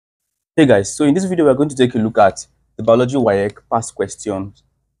Hey guys, so in this video we're going to take a look at the biology WAEC past questions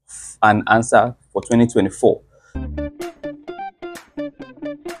and answer for 2024.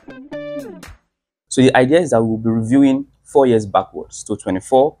 So the idea is that we'll be reviewing 4 years backwards to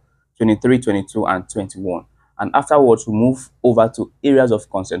 24, 23, 22, and 21. And afterwards we'll move over to areas of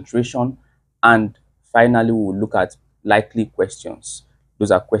concentration, and finally we'll look at likely questions.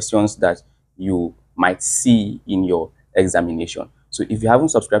 Those are questions that you might see in your examination. So if you haven't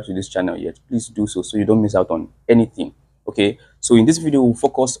subscribed to this channel yet, please do so you don't miss out on anything. Okay, so in this video we'll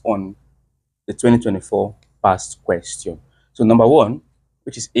focus on the 2024 past question. So number one,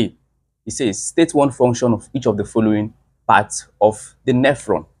 which is A, it says state one function of each of the following parts of the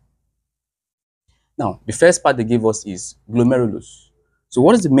nephron. Now the first part they gave us is glomerulus. So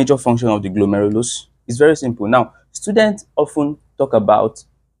what is the major function of the glomerulus? It's very simple. Now students often talk about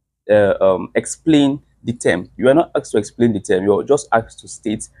explain the term. You are not asked to explain the term, you're just asked to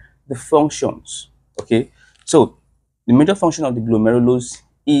state the functions. Okay, so the major function of the glomerulus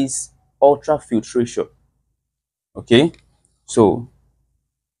is ultrafiltration. Okay, so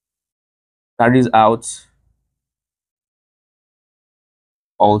carries out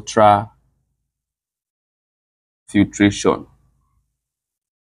ultrafiltration.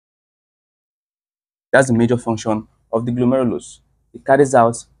 That's the major function of the glomerulus. It carries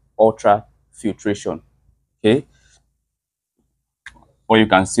out ultrafiltration. Okay, or you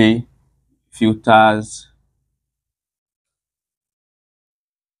can say filters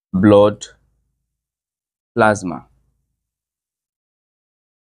blood plasma.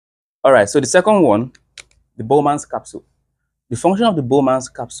 All right, so the second one, the Bowman's capsule. The function of the Bowman's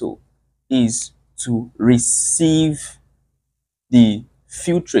capsule is to receive the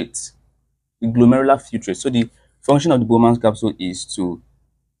filtrate, the glomerular filtrate. So the function of the Bowman's capsule is to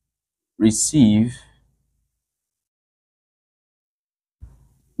receive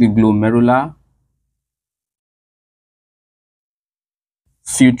the glomerular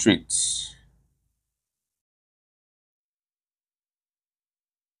filtrate.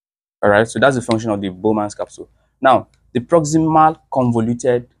 All right, so that's the function of the Bowman's capsule. Now, the proximal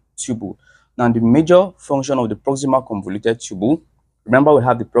convoluted tubule. Now, the major function of the proximal convoluted tubule, remember we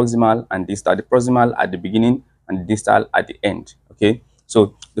have the proximal and distal, the proximal at the beginning and the distal at the end. Okay,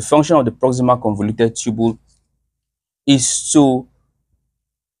 so the function of the proximal convoluted tubule is to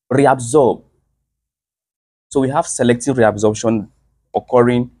reabsorb. So we have selective reabsorption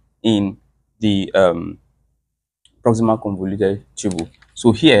occurring in the proximal convoluted tubule.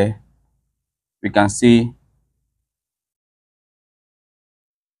 So here we can say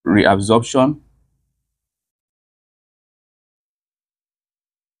reabsorption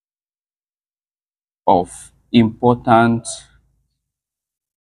of important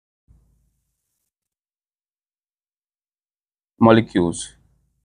molecules